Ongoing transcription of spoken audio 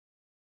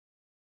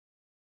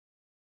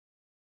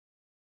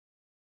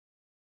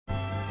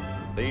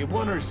The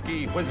water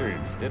ski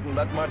wizards didn't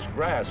let much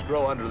grass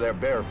grow under their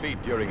bare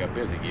feet during a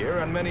busy year,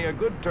 and many a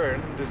good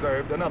turn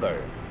deserved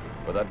another.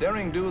 With a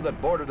daring do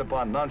that bordered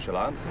upon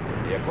nonchalance,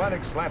 the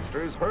aquatic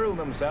slatsters hurled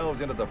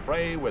themselves into the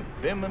fray with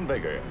vim and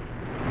vigor.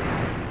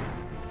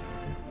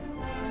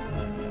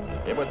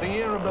 It was the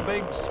year of the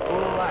big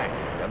spool lash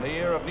and the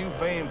year of new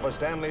fame for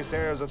Stanley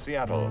Sayres of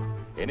Seattle.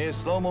 In his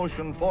Slo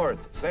MoShun IV,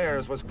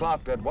 Sayres was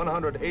clocked at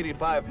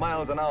 185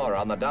 miles an hour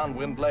on the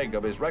downwind leg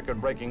of his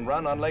record-breaking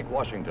run on Lake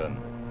Washington.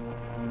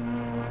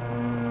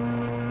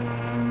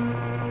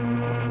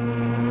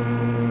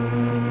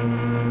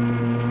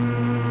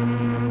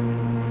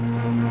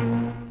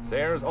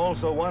 Sayres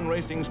also won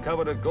racing's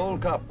coveted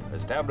Gold Cup,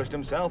 established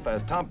himself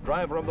as top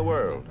driver of the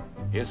world.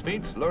 His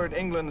feats lured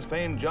England's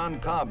famed John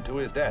Cobb to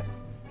his death.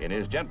 In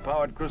his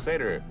jet-powered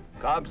Crusader,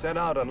 Cobb set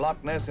out on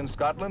Loch Ness in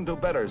Scotland to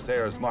better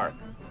Sayres' mark,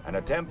 an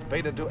attempt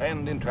fated to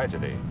end in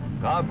tragedy.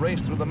 Cobb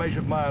raced through the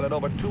measured mile at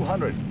over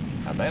 200,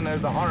 and then as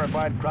the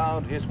horrified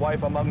crowd, his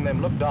wife among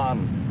them, looked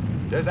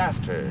on,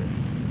 disaster.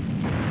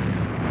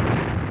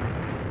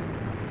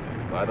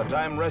 By the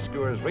time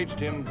rescuers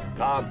reached him,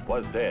 Cobb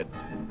was dead.